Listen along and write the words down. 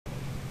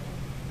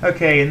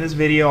Okay, in this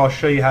video I'll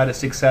show you how to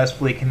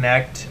successfully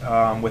connect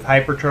with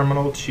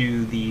HyperTerminal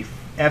to the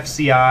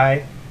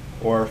FCI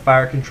or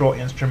Fire Control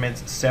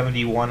Instruments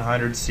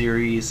 7100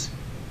 series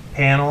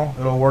panel.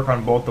 It'll work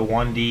on both the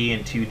 1D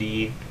and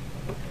 2D.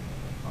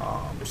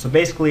 So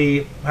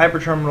basically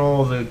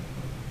HyperTerminal is a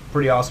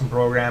pretty awesome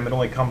program. It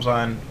only comes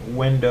on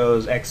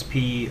Windows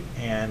XP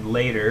and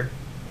later.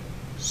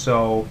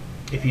 So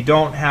if you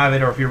don't have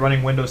it, or if you're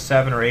running Windows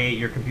 7 or 8,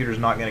 your computer's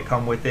not going to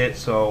come with it.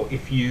 So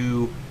if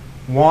you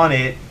want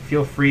it,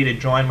 feel free to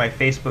join my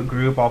Facebook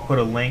group. I'll put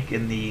a link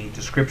in the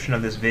description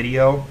of this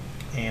video,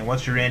 and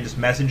once you're in, just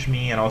message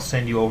me and I'll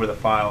send you over the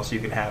file so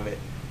you can have it.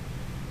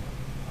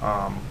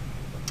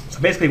 So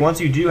basically,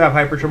 once you do have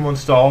HyperTerminal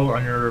installed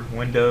on your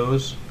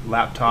Windows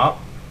laptop,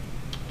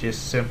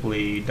 just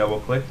simply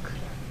double click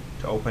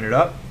to open it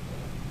up.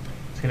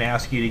 It's going to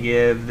ask you to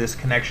give this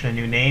connection a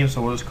new name,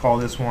 so we'll just call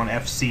this one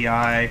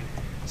FCI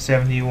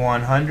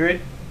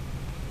 7100.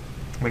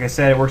 Like I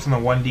said, it works on the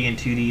 1D and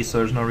 2D, so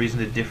there's no reason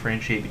to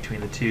differentiate between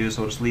the two.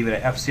 So we'll just leave it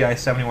at FCI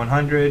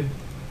 7100.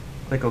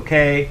 Click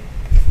OK.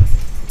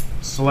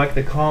 Select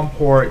the COM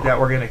port that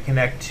we're going to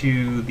connect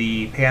to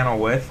the panel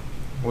with.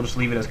 We'll just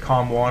leave it as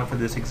COM1 for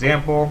this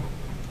example.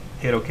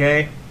 Hit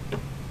OK.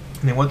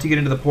 And then once you get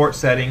into the port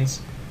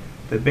settings,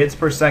 the bits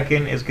per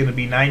second is going to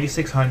be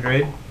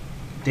 9600.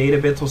 Data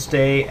bits will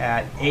stay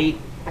at 8.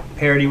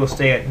 Parity will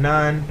stay at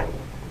none.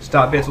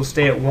 Stop bits will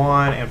stay at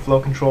 1, and flow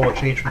control will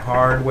change from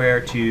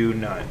hardware to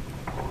none.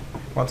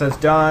 Once that's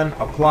done,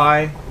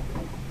 apply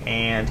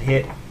and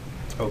hit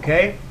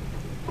OK.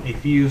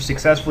 If you've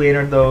successfully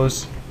entered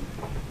those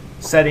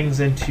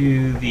settings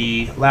into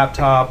the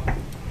laptop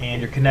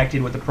and you're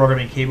connected with the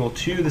programming cable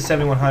to the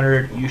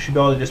 7100, you should be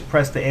able to just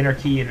press the enter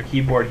key in your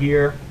keyboard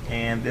here,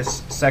 and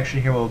this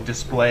section here will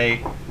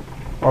display,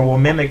 or will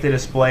mimic the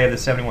display of the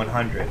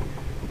 7100.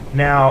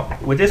 Now,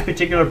 with this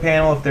particular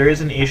panel, if there is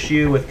an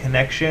issue with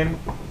connection,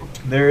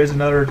 there is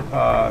another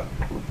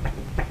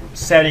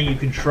setting you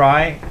can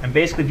try. And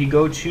basically, if you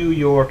go to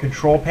your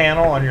control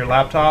panel on your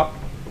laptop,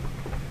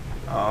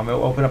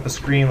 it'll open up a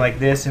screen like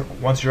this.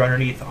 Once you're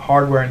underneath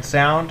hardware and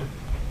sound,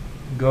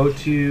 go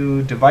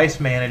to Device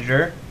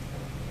Manager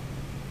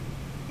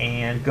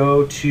and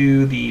go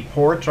to the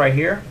ports right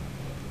here.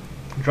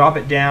 Drop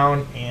it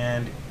down,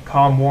 and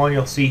COM1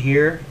 you'll see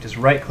here. Just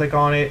right click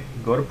on it,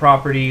 go to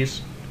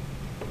Properties,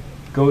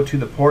 go to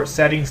the Port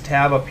Settings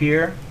tab up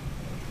here,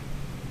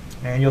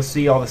 and you'll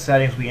see all the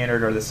settings we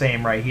entered are the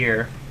same right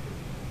here.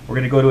 We're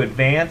going to go to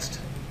Advanced,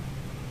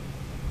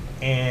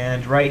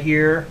 and right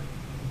here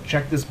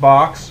check this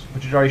box,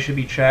 which already should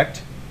be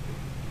checked,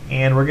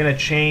 and we're going to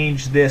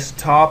change this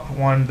top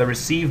one, the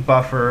receive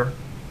buffer,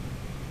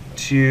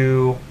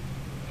 to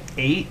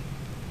 8.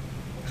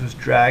 Just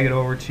drag it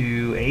over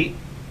to 8,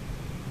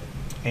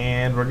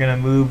 and we're going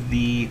to move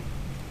the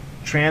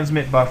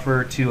transmit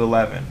buffer to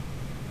 11.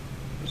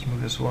 Let's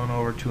move this one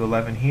over to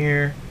 11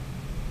 here.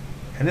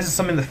 And this is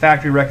something the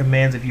factory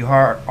recommends if you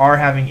are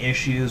having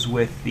issues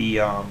with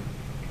the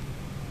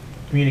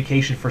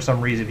communication for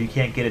some reason, if you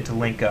can't get it to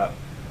link up.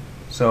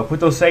 So put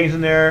those settings in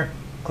there,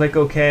 click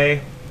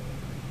OK,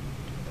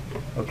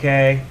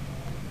 OK,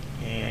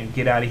 and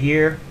get out of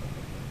here.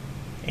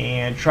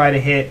 And try to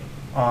hit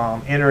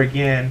enter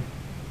again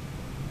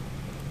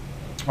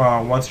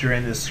once you're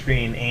in this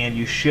screen, and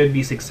you should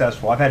be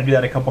successful. I've had to do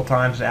that a couple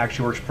times, and it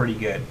actually works pretty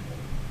good.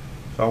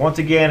 So once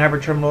again,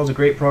 HyperTerminal is a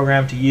great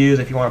program to use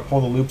if you want to pull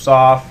the loops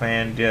off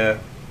and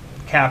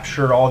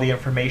capture all the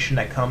information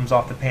that comes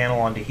off the panel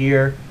onto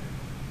here.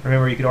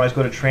 Remember, you can always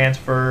go to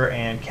Transfer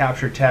and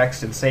capture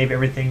text and save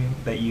everything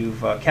that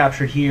you've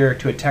captured here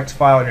to a text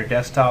file on your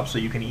desktop so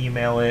you can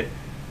email it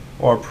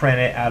or print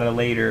it at a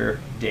later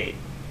date.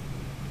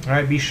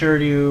 Alright, be sure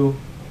to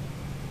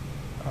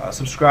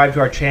subscribe to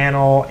our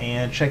channel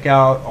and check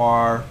out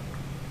our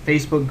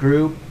Facebook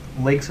group,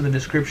 links in the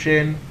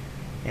description,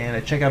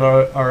 and check out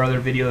our other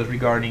videos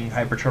regarding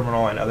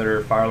HyperTerminal and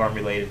other fire alarm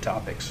related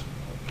topics.